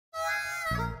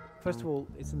First of all,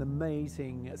 it's an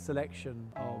amazing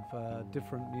selection of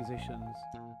different musicians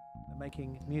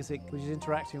making music which is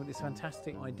interacting with this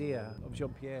fantastic idea of Jean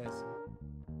Pierre's.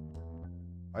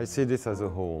 I see this as a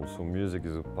whole, so music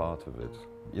is a part of it.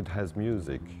 It has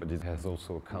music, but it has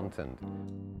also content.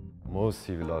 Most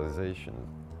civilizations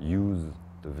use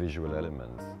the visual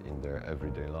elements in their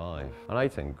everyday life. And I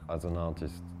think, as an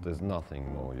artist, there's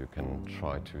nothing more you can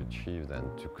try to achieve than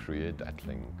to create that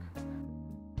link.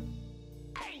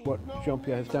 What Jean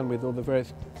Pierre has done with all the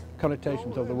various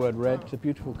connotations of the word red, it's a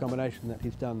beautiful combination that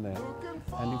he's done there.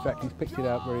 And in fact, he's picked it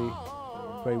out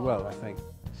very well, I think.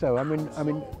 So I'm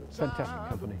in fantastic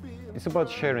company. It's about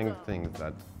sharing things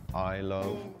that I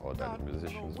love or that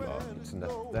musicians love. It's an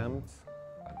attempt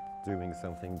at doing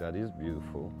something that is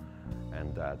beautiful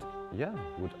and that, yeah,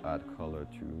 would add color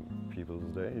to people's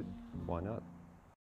days. Why not?